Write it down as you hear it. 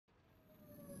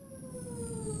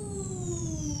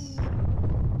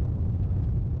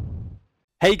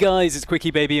Hey guys, it's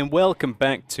QuickyBaby and welcome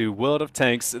back to World of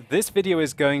Tanks. This video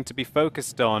is going to be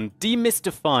focused on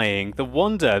demystifying the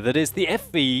wonder that is the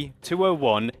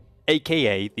FV201,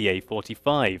 aka the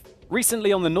A45.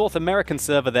 Recently on the North American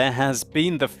server there has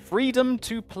been the Freedom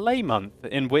to Play month,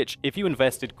 in which if you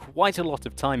invested quite a lot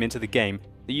of time into the game,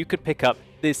 that you could pick up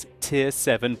this Tier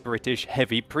 7 British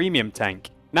heavy premium tank.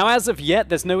 Now, as of yet,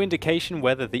 there's no indication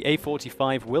whether the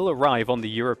A45 will arrive on the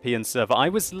European server. I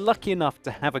was lucky enough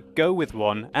to have a go with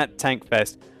one at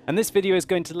TankFest, and this video is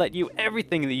going to let you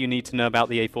everything that you need to know about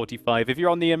the A45. If you're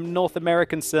on the North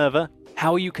American server,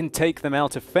 how you can take them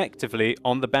out effectively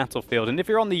on the battlefield, and if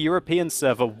you're on the European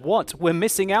server, what we're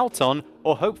missing out on,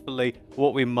 or hopefully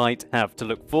what we might have to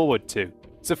look forward to.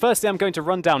 So firstly, I'm going to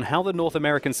run down how the North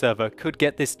American server could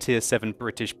get this Tier 7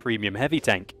 British Premium Heavy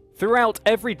Tank. Throughout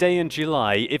every day in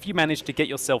July, if you managed to get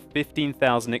yourself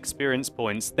 15,000 experience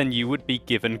points, then you would be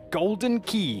given golden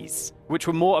keys, which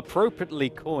were more appropriately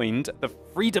coined the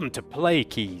Freedom to Play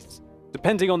keys.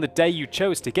 Depending on the day you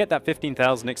chose to get that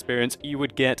 15,000 experience, you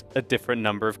would get a different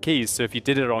number of keys. So if you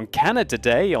did it on Canada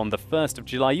Day, on the 1st of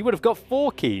July, you would have got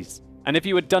 4 keys. And if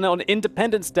you had done it on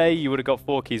Independence Day, you would have got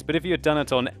 4 keys. But if you had done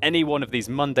it on any one of these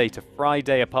Monday to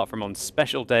Friday, apart from on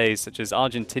special days such as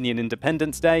Argentinian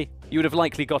Independence Day, you would have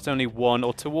likely got only 1,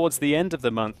 or towards the end of the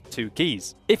month, 2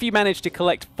 keys. If you managed to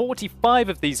collect 45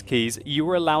 of these keys, you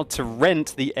were allowed to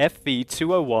rent the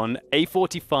FV201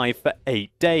 A45 for 8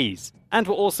 days. And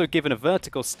were also given a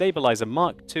vertical stabilizer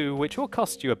Mark II, which will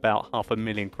cost you about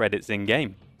 500,000 credits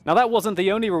in-game. Now that wasn't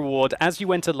the only reward. As you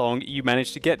went along, you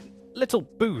managed to get little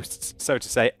boosts, so to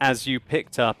say, as you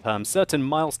picked up certain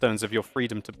milestones of your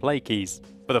Freedom to Play keys.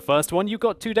 For the first one, you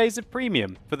got 2 days of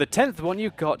premium. For the 10th one, you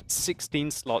got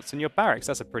 16 slots in your barracks.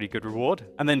 That's a pretty good reward.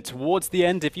 And then towards the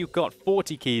end, if you got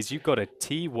 40 keys, you got a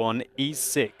T1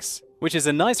 E6, which is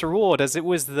a nice reward as it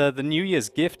was the New Year's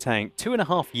gift tank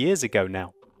 2.5 years ago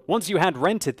now. Once you had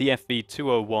rented the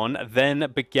FV201, then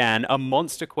began a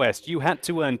monster quest. You had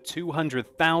to earn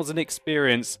 200,000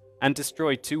 experience and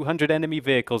destroy 200 enemy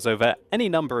vehicles over any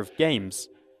number of games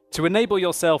to enable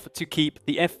yourself to keep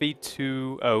the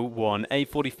FV201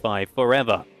 A45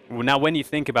 forever. Now, when you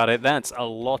think about it, that's a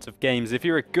lot of games. If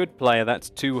you're a good player, that's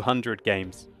 200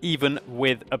 games, even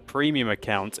with a premium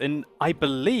account. And I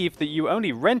believe that you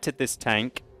only rented this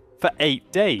tank for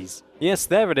 8 days. Yes,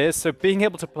 there it is. So being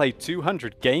able to play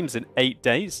 200 games in 8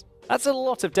 days, that's a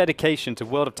lot of dedication to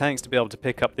World of Tanks to be able to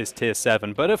pick up this Tier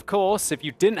 7. But of course, if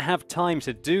you didn't have time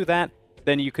to do that,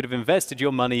 then you could have invested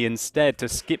your money instead to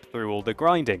skip through all the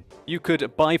grinding. You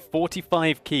could buy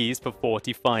 45 keys for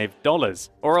 $45.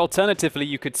 Or alternatively,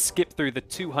 you could skip through the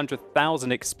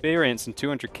 200,000 experience and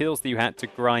 200 kills that you had to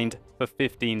grind for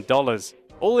 $15.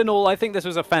 All in all, I think this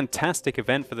was a fantastic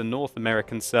event for the North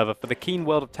American server. For the keen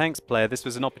World of Tanks player, this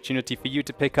was an opportunity for you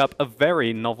to pick up a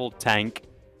very novel tank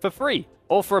for free.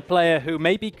 Or for a player who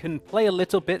maybe can play a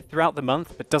little bit throughout the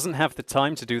month, but doesn't have the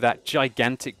time to do that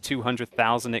gigantic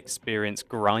 200,000 experience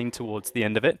grind towards the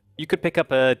end of it, you could pick up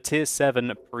a Tier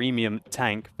 7 premium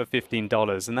tank for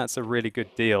 $15, and that's a really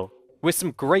good deal. With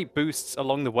some great boosts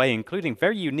along the way, including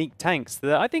very unique tanks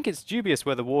that I think it's dubious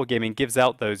whether Wargaming gives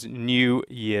out those New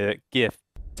Year gift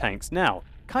tanks now.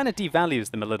 Kind of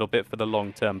devalues them a little bit for the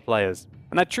long-term players.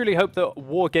 And I truly hope that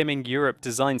Wargaming Europe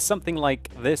designs something like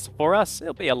this for us.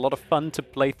 It'll be a lot of fun to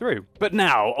play through. But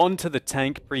now, on to the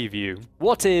tank preview.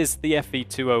 What is the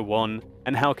FV201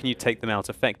 and how can you take them out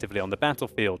effectively on the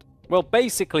battlefield? Well,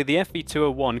 basically the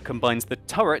FV201 combines the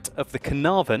turret of the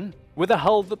Carnarvon with a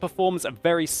hull that performs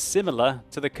very similar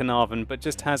to the Carnarvon but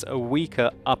just has a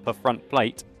weaker upper front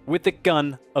plate with the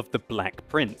gun of the Black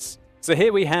Prince. So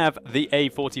here we have the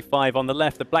A45 on the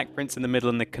left, the Black Prince in the middle,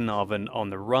 and the Carnarvon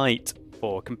on the right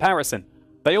for comparison.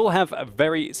 They all have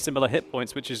very similar hit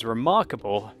points, which is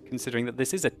remarkable considering that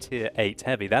this is a Tier 8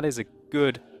 heavy. That is a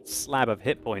good slab of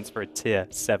hit points for a Tier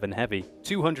 7 heavy.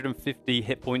 250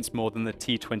 hit points more than the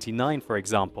T29, for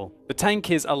example. The tank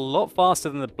is a lot faster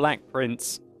than the Black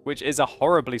Prince, which is a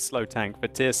horribly slow tank for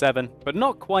Tier 7, but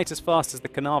not quite as fast as the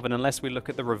Carnarvon unless we look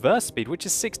at the reverse speed, which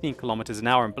is 16 kilometers an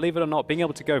hour. And believe it or not, being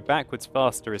able to go backwards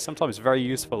faster is sometimes very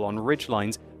useful on ridge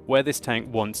lines where this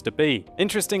tank wants to be.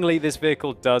 Interestingly, this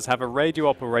vehicle does have a radio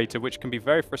operator, which can be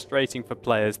very frustrating for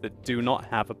players that do not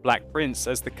have a Black Prince,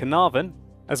 as the Carnarvon,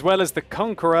 as well as the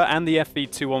Conqueror and the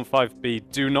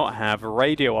FV215B, do not have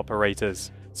radio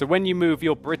operators. So when you move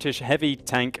your British heavy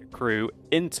tank crew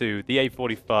into the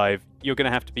A45, you're going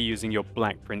to have to be using your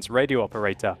Black Prince radio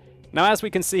operator. Now, as we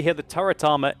can see here, the turret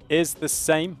armor is the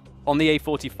same on the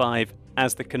A45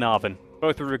 as the Carnarvon,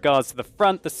 both with regards to the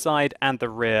front, the side, and the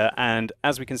rear. And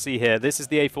as we can see here, this is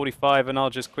the A45, and I'll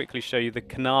just quickly show you the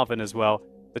Carnarvon as well.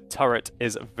 The turret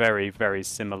is very, very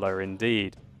similar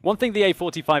indeed. One thing the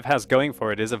A45 has going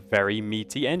for it is a very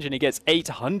meaty engine. It gets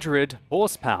 800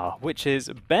 horsepower, which is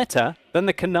better than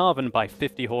the Carnarvon by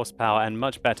 50 horsepower and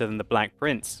much better than the Black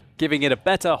Prince, giving it a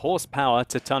better horsepower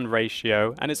to ton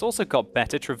ratio, and it's also got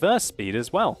better traverse speed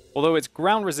as well. Although its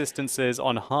ground resistances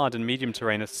on hard and medium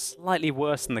terrain are slightly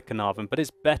worse than the Carnarvon, but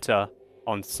it's better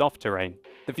on soft terrain.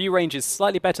 The view range is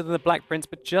slightly better than the Black Prince,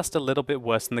 but just a little bit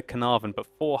worse than the Carnarvon, but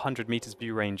 400 meters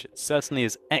view range certainly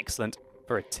is excellent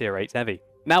for a Tier 8 heavy.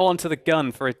 Now onto the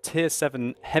gun. For a Tier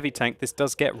 7 heavy tank, this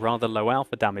does get rather low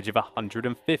alpha damage of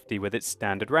 150 with its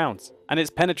standard rounds. And its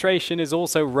penetration is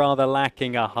also rather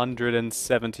lacking,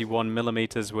 171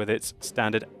 millimeters with its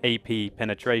standard AP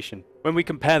penetration. When we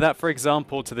compare that, for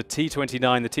example, to the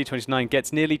T29, the T29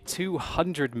 gets nearly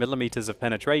 200 millimeters of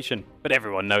penetration, but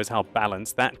everyone knows how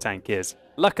balanced that tank is.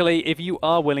 Luckily, if you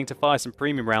are willing to fire some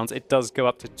premium rounds, it does go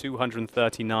up to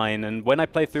 239, and when I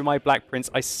played through my Black Prince,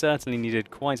 I certainly needed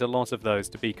quite a lot of those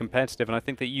to be competitive, and I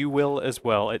think that you will as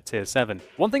well at Tier 7.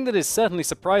 One thing that is certainly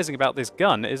surprising about this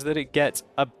gun is that it gets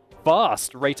a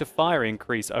vast rate of fire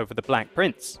increase over the Black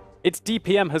Prince. Its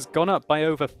DPM has gone up by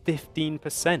over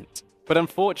 15%. But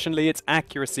unfortunately, its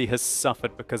accuracy has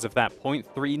suffered because of that.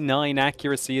 0.39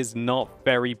 accuracy is not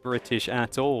very British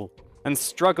at all, and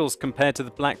struggles compared to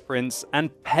the Black Prince, and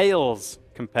pales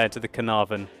compared to the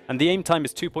Carnarvon. And the aim time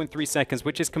is 2.3 seconds,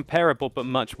 which is comparable but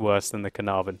much worse than the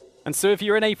Carnarvon. And so if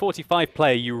you're an A45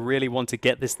 player, you really want to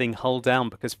get this thing hull down,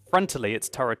 because frontally its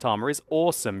turret armor is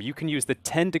awesome. You can use the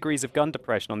 10 degrees of gun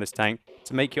depression on this tank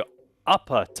to make your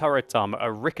upper turret armor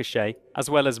a ricochet, as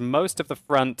well as most of the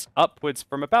front upwards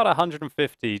from about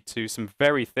 150 to some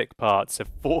very thick parts of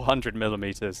 400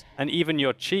 millimeters. And even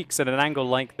your cheeks at an angle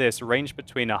like this range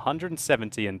between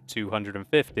 170 and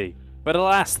 250. But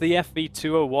alas, the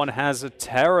FV201 has a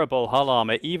terrible hull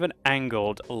armor, even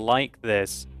angled like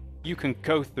this. You can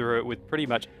go through it with pretty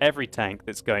much every tank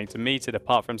that's going to meet it,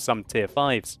 apart from some Tier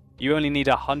 5s. You only need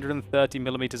 130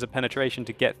 millimeters of penetration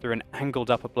to get through an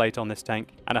angled upper plate on this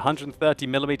tank, and 130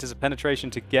 millimeters of penetration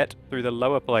to get through the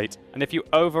lower plate. And if you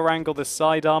over-angle the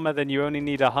side armor, then you only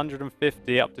need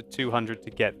 150 up to 200 to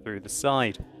get through the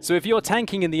side. So if you're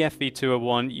tanking in the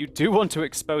FV201, you do want to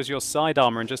expose your side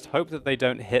armor and just hope that they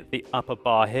don't hit the upper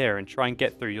bar here, and try and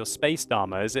get through your spaced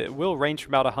armor, as it will range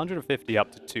from about 150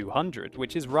 up to 200,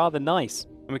 which is rather nice.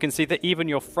 And we can see that even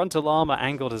your frontal armor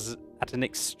angled at an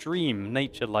extreme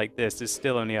nature like this is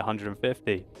still only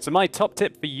 150. So my top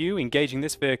tip for you engaging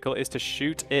this vehicle is to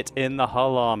shoot it in the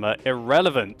hull armor,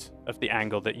 irrelevant of the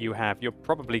angle that you have. You're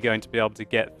probably going to be able to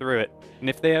get through it. And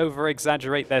if they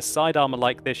over-exaggerate their side armor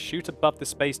like this, shoot above the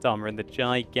spaced armor and the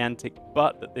gigantic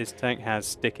butt that this tank has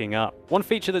sticking up. One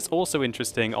feature that's also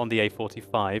interesting on the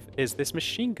A45 is this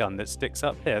machine gun that sticks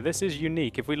up here. This is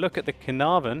unique. If we look at the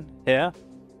Carnarvon here,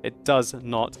 it does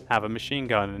not have a machine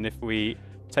gun, and if we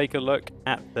take a look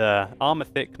at the armor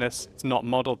thickness, it's not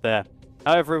modeled there.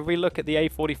 However, if we look at the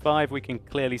A45, we can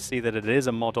clearly see that it is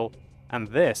a model, and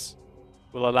this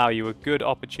will allow you a good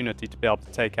opportunity to be able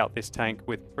to take out this tank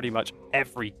with pretty much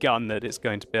every gun that it's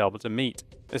going to be able to meet.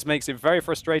 This makes it very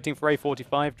frustrating for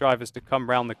A45 drivers to come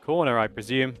round the corner, I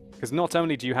presume, because not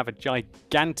only do you have a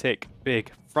gigantic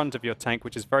big front of your tank,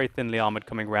 which is very thinly armored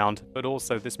coming round, but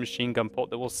also this machine gun port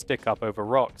that will stick up over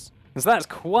rocks. And so that's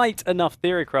quite enough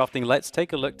theory crafting. Let's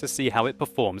take a look to see how it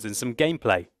performs in some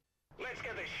gameplay. Let's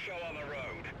get this show on the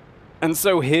road. And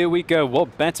so here we go.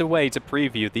 What better way to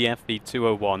preview the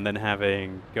FV201 than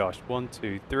having, gosh, 1,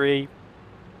 2, 3,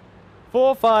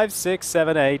 4, 5, 6,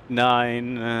 7, 8,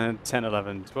 9, 10,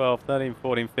 11, 12, 13,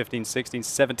 14, 15, 16,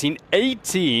 17,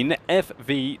 18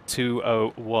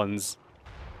 FV201s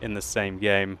in the same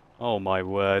game. Oh my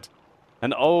word.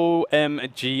 And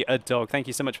OMG a dog. Thank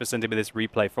you so much for sending me this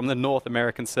replay from the North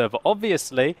American server.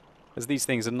 Obviously, as these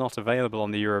things are not available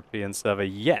on the European server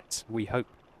yet, we hope.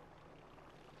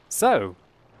 So,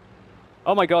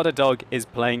 oh my god, a dog is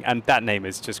playing, and that name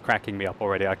is just cracking me up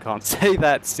already. I can't say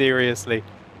that seriously.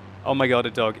 Oh my god,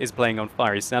 a dog is playing on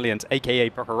Fiery Salient, aka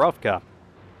Prokhorovka.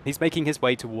 He's making his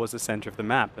way towards the center of the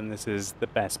map, and this is the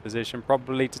best position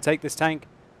probably to take this tank.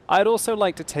 I'd also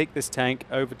like to take this tank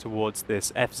over towards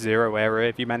this F0 area.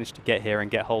 If you manage to get here and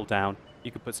get hull down,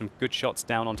 you could put some good shots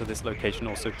down onto this location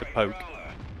also to poke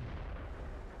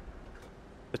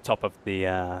the top of the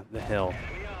hill.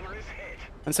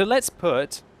 And so let's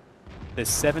put this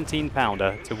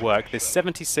 17-pounder to work, this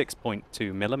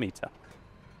 76.2 millimeter.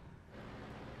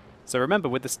 So remember,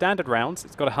 with the standard rounds,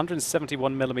 it's got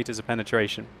 171 millimeters of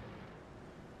penetration.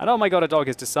 And oh my god, a dog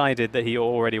has decided that he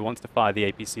already wants to fire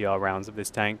the APCR rounds of this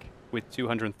tank with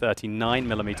 239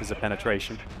 millimeters of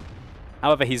penetration.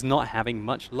 However, he's not having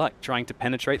much luck trying to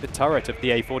penetrate the turret of the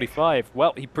A45.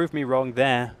 Well, he proved me wrong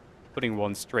there, putting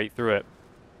one straight through it.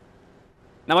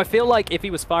 Now, I feel like if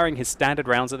he was firing his standard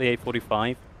rounds at the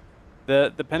A45,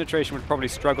 the penetration would probably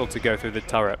struggle to go through the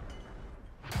turret.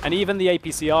 And even the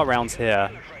APCR rounds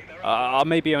here are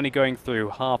maybe only going through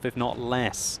half, if not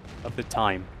less, of the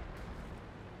time.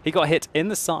 He got hit in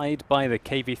the side by the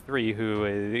KV3,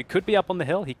 who could be up on the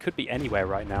hill. He could be anywhere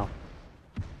right now.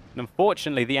 And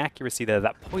unfortunately, the accuracy there,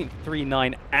 that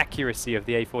 .39 accuracy of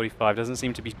the A45 doesn't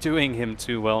seem to be doing him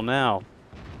too well now.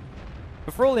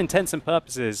 But for all intents and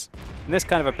purposes, in this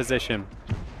kind of a position,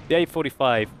 the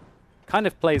A45 kind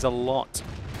of plays a lot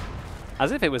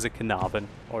as if it was a Carnarvon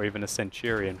or even a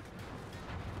Centurion.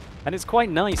 And it's quite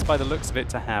nice by the looks of it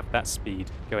to have that speed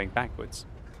going backwards.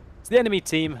 So the enemy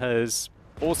team has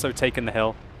also taken the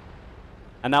hill.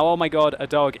 And now, oh my god, a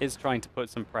dog is trying to put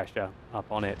some pressure up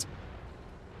on it.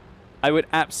 I would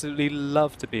absolutely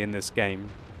love to be in this game.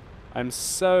 I'm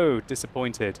so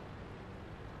disappointed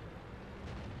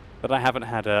that I haven't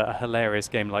had a hilarious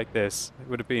game like this. It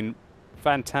would have been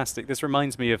fantastic. This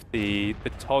reminds me of the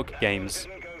TOG games,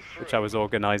 which I was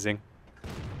organizing.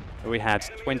 We had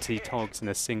 20 TOGs in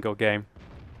a single game.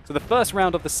 So the first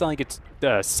round of the Sega 2?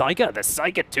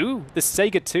 The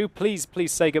Sega 2? Please,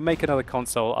 please, Sega, make another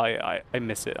console. I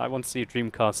miss it. I want to see a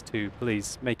Dreamcast 2.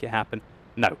 Please, make it happen.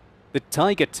 No. The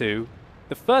Tiger 2,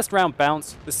 the first round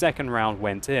bounced, the second round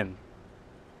went in.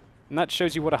 And that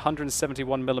shows you what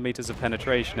 171 millimeters of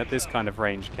penetration at this kind of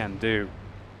range can do.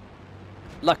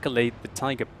 Luckily, the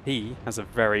Tiger P has a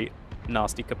very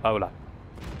nasty cupola,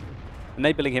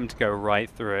 enabling him to go right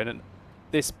through it. And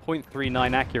this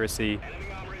 .39 accuracy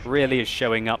really is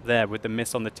showing up there with the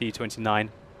miss on the T29.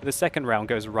 The second round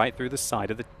goes right through the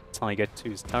side of the Tiger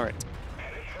 2's turret.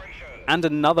 And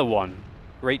another one.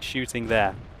 Great shooting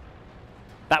there.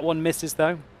 That one misses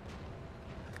though.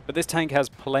 But this tank has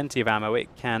plenty of ammo it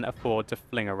can afford to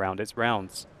fling around its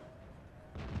rounds.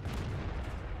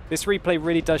 This replay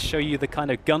really does show you the kind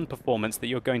of gun performance that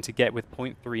you're going to get with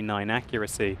 .39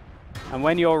 accuracy. And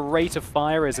when your rate of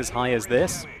fire is as high as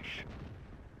this,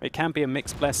 it can be a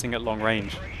mixed blessing at long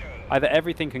range. Either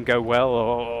everything can go well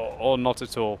or not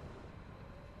at all.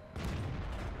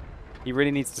 He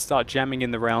really needs to start jamming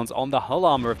in the rounds on the hull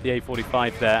armor of the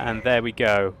A45 there, and there we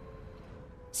go.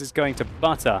 This is going to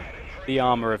butter the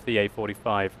armor of the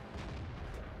A45.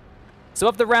 So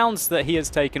of the rounds that he has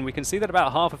taken, we can see that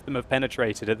about half of them have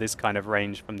penetrated at this kind of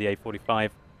range from the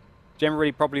A45.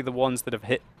 Generally probably the ones that have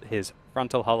hit his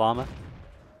frontal hull armor.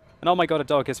 And oh my god, a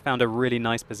dog has found a really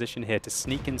nice position here to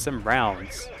sneak in some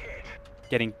rounds.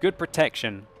 Getting good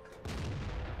protection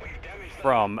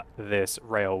from this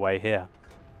railway here.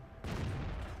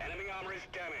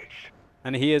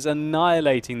 And he is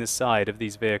annihilating the side of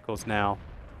these vehicles now.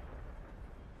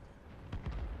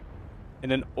 In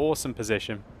an awesome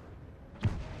position.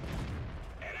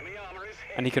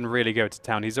 And he can really go to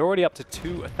town. He's already up to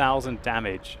 2,000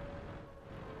 damage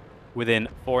within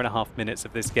 4.5 minutes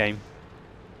of this game.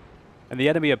 And the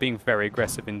enemy are being very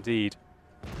aggressive indeed.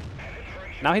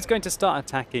 Now he's going to start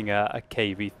attacking a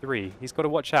KV3. He's got to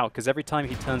watch out, because every time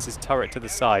he turns his turret to the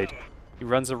side, he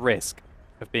runs a risk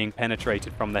of being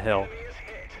penetrated from the hill.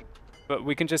 But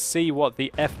we can just see what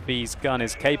the FV's gun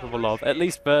is capable of, at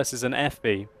least versus an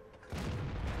FV.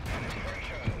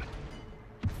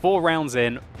 4 rounds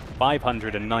in,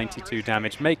 592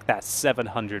 damage. Make that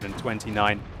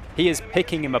 729. He is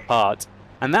picking him apart.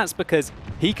 And that's because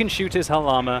he can shoot his hull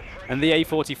armor, and the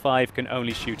A45 can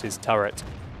only shoot his turret.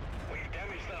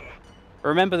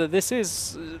 Remember that this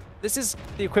is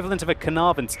the equivalent of a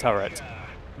Carnarvon's turret.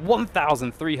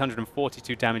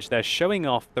 1,342 damage there, showing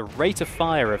off the rate of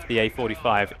fire of the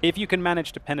A45. If you can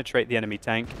manage to penetrate the enemy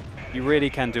tank, you really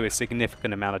can do a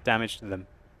significant amount of damage to them.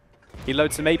 He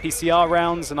loads some APCR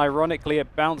rounds, and ironically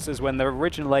it bounces when the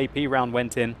original AP round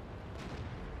went in.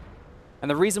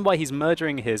 And the reason why he's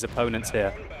murdering his opponents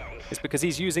here is because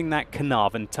he's using that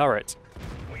Carnarvon turret.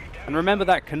 And remember,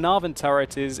 that Carnarvon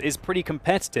turret is pretty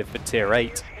competitive for Tier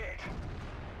 8.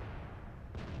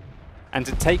 And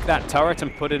to take that turret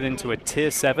and put it into a Tier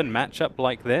 7 matchup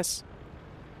like this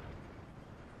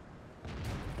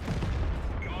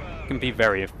can be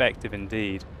very effective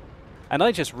indeed. And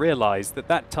I just realized that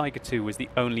that Tiger 2 was the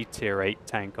only Tier 8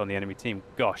 tank on the enemy team.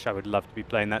 Gosh, I would love to be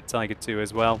playing that Tiger 2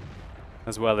 as well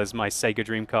as my Sega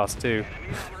Dreamcast 2.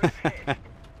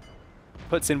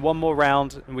 Puts in one more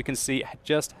round, and we can see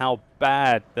just how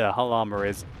bad the hull armor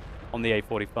is on the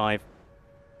A45.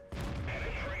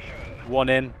 1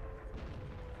 in,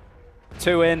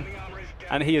 2 in,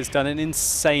 and he has done an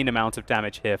insane amount of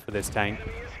damage here for this tank.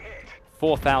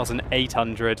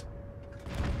 4,800,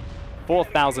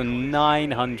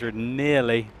 4,900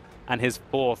 nearly, and his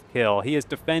 4th kill. He is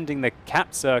defending the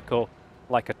cap circle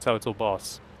like a total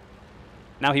boss.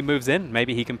 Now he moves in.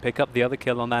 Maybe he can pick up the other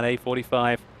kill on that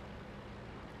A45.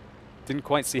 Didn't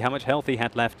quite see how much health he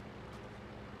had left.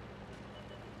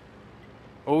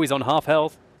 Oh, he's on half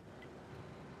health.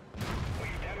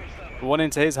 One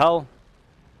into his hull.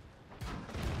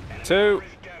 2.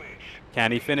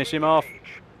 Can he finish him off?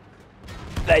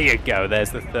 There you go. There's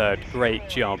the 3rd. Great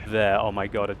job there. Oh my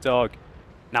god, a dog.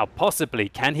 Now, possibly,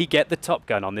 can he get the top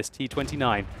gun on this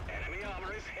T-29?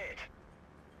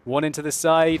 1 into the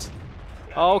side.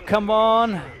 Oh, come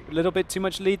on. A little bit too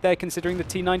much lead there, considering the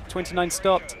T-29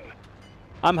 stopped.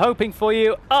 I'm hoping for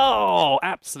you. Oh,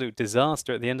 absolute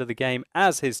disaster at the end of the game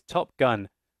as his top gun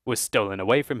was stolen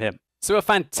away from him. So a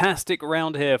fantastic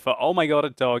round here for Oh My God, a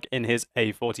dog in his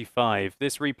A45.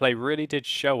 This replay really did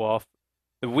show off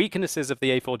the weaknesses of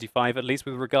the A45, at least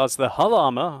with regards to the hull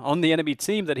armor on the enemy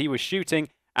team that he was shooting,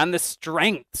 and the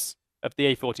strengths of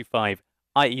the A45,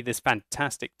 i.e. this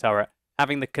fantastic turret.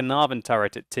 Having the Carnarvon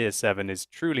turret at tier 7 is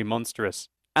truly monstrous.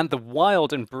 And the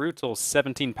wild and brutal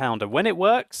 17-pounder, when it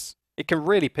works, it can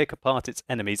really pick apart its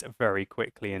enemies very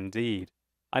quickly indeed.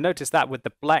 I noticed that with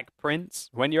the Black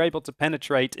Prince, when you're able to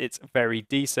penetrate, it's very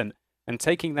decent. And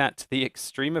taking that to the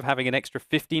extreme of having an extra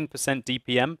 15%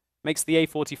 DPM makes the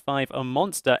A45 a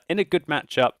monster in a good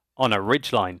matchup on a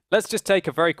ridgeline. Let's just take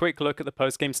a very quick look at the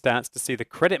post-game stats to see the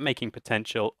credit-making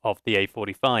potential of the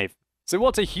A45. So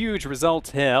what a huge result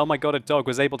here. Oh my god, a dog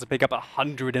was able to pick up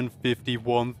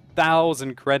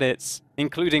 151,000 credits,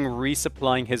 including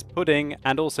resupplying his pudding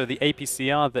and also the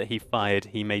APCR that he fired.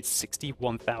 He made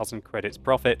 61,000 credits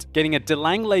profit. Getting a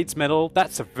DeLanglades medal,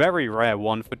 that's a very rare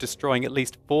one for destroying at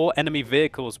least 4 enemy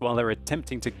vehicles while they're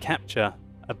attempting to capture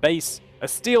a base, a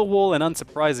steel wall, and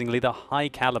unsurprisingly the high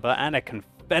caliber and a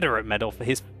Confederate medal for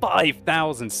his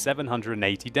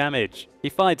 5,780 damage. He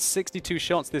fired 62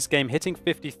 shots this game, hitting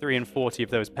 53 and 40 of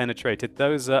those penetrated.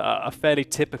 Those are fairly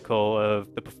typical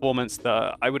of the performance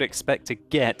that I would expect to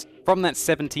get from that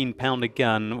 17-pounder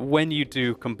gun when you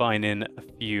do combine in a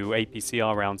few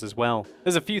APCR rounds as well.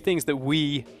 There's a few things that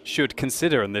we should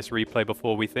consider in this replay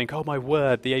before we think, oh my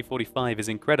word, the A45 is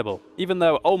incredible. Even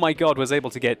though Oh My God was able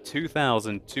to get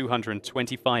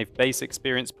 2,225 base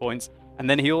experience points, and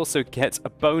then he also gets a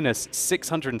bonus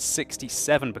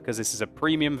 667 because this is a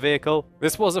premium vehicle.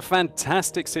 This was a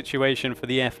fantastic situation for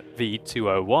the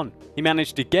FV201. He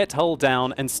managed to get hull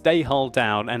down and stay hull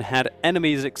down and had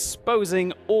enemies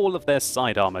exposing all of their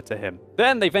side armor to him.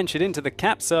 Then they ventured into the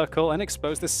cap circle and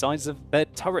exposed the sides of their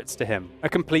turrets to him. A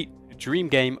complete dream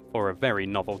game for a very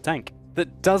novel tank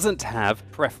that doesn't have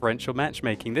preferential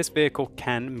matchmaking. This vehicle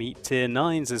can meet tier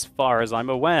 9s as far as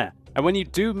I'm aware. And when you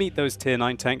do meet those tier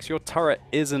 9 tanks, your turret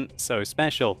isn't so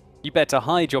special. You better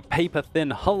hide your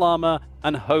paper-thin hull armor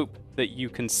and hope that you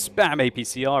can spam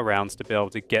APCR rounds to be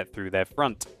able to get through their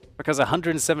front. Because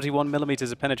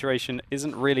 171mm of penetration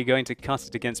isn't really going to cut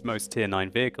it against most tier 9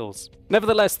 vehicles.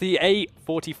 Nevertheless, the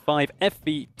A45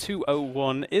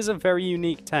 FV201 is a very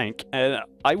unique tank, and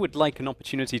I would like an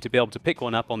opportunity to be able to pick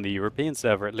one up on the European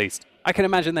server at least. I can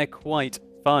imagine they're quite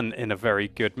fun in a very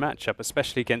good matchup,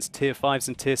 especially against tier 5s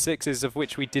and tier 6s, of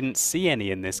which we didn't see any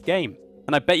in this game.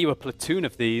 And I bet you a platoon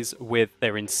of these with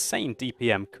their insane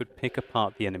DPM could pick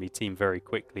apart the enemy team very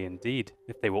quickly indeed,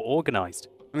 if they were organized.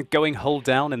 And going hull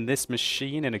down in this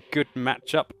machine in a good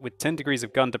matchup with 10 degrees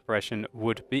of gun depression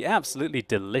would be absolutely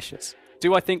delicious.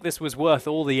 Do I think this was worth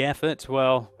all the effort?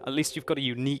 Well, at least you've got a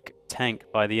unique tank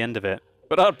by the end of it.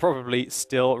 But I'd probably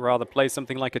still rather play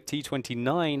something like a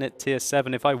T29 at tier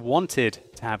 7 if I wanted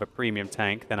to have a premium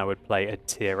tank than I would play a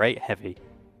tier 8 heavy,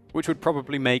 which would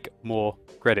probably make more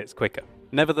credits quicker.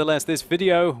 Nevertheless, this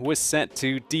video was set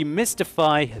to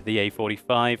demystify the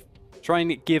A45, trying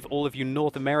to give all of you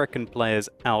North American players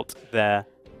out there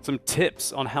some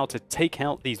tips on how to take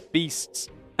out these beasts,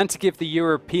 and to give the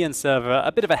European server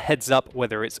a bit of a heads up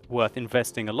whether it's worth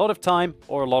investing a lot of time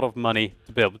or a lot of money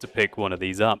to be able to pick one of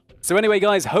these up. So anyway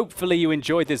guys, hopefully you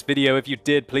enjoyed this video. If you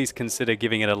did, please consider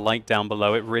giving it a like down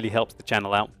below. It really helps the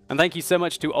channel out. And thank you so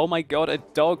much to Oh My God, a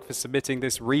dog for submitting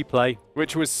this replay,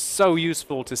 which was so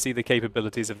useful to see the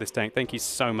capabilities of this tank. Thank you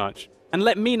so much. And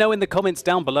let me know in the comments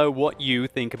down below what you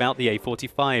think about the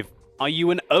A45. Are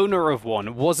you an owner of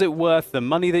one? Was it worth the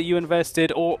money that you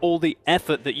invested or all the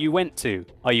effort that you went to?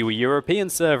 Are you a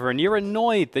European server and you're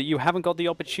annoyed that you haven't got the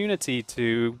opportunity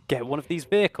to get one of these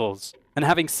vehicles? And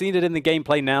having seen it in the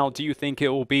gameplay now, do you think it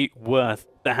will be worth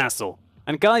the hassle?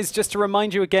 And guys, just to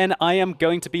remind you again, I am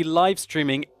going to be live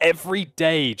streaming every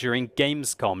day during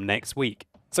Gamescom next week.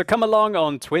 So come along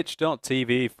on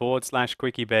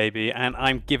twitch.tv/QuickyBaby, and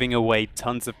I'm giving away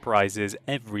tons of prizes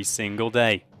every single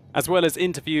day, as well as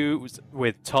interviews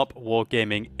with top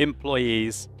wargaming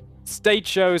employees, stage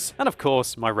shows, and of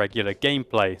course my regular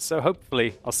gameplay. So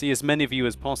hopefully I'll see as many of you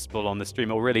as possible on the stream.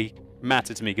 It'll really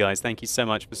matter to me, guys. Thank you so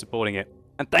much for supporting it.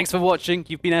 And thanks for watching.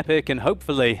 You've been epic, and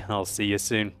hopefully I'll see you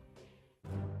soon.